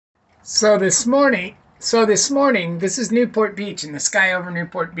So this morning, this is Newport Beach in the sky over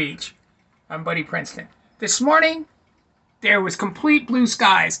Newport Beach. I'm Buddy Princeton. This morning, there was complete blue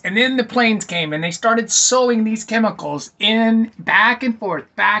skies, and then the planes came and they started sowing these chemicals in back and forth,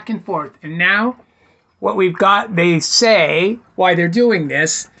 back and forth. And now, what we've got, they say why they're doing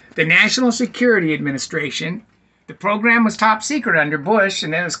this. The National Security Administration, the program was top secret under Bush,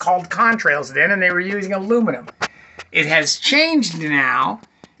 and then it was called Contrails then, and they were using aluminum. It has changed now.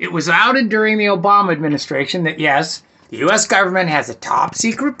 It was outed during the Obama administration that, yes, the U.S. government has a top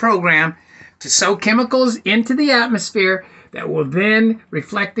secret program to sow chemicals into the atmosphere that will then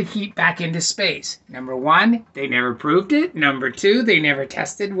reflect the heat back into space. Number one, they never proved it. Number two, they never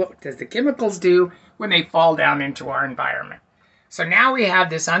tested what does the chemicals do when they fall down into our environment. So now we have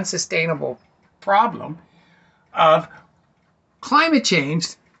this unsustainable problem of climate change.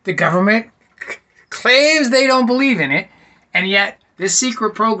 The government claims they don't believe in it, and yet this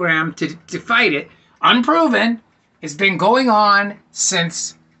secret program to fight it, unproven, has been going on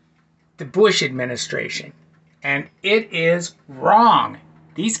since the Bush administration. And it is wrong.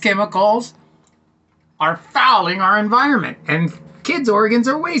 These chemicals are fouling our environment. And kids' organs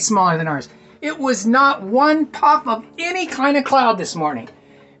are way smaller than ours. It was not one puff of any kind of cloud this morning.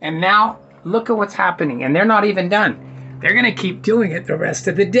 And now look at what's happening. And they're not even done. They're going to keep doing it the rest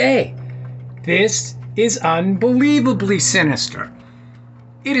of the day. This is unbelievably sinister.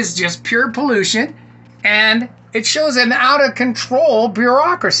 It is just pure pollution, and it shows an out-of-control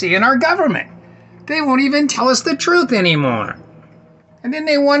bureaucracy in our government. They won't even tell us the truth anymore. And then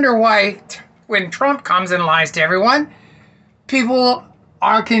they wonder why, when Trump comes and lies to everyone, people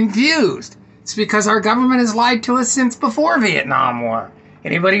are confused. It's because our government has lied to us since before Vietnam War.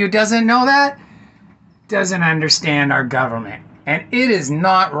 Anybody who doesn't know that doesn't understand our government. And it is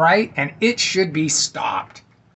not right, and it should be stopped.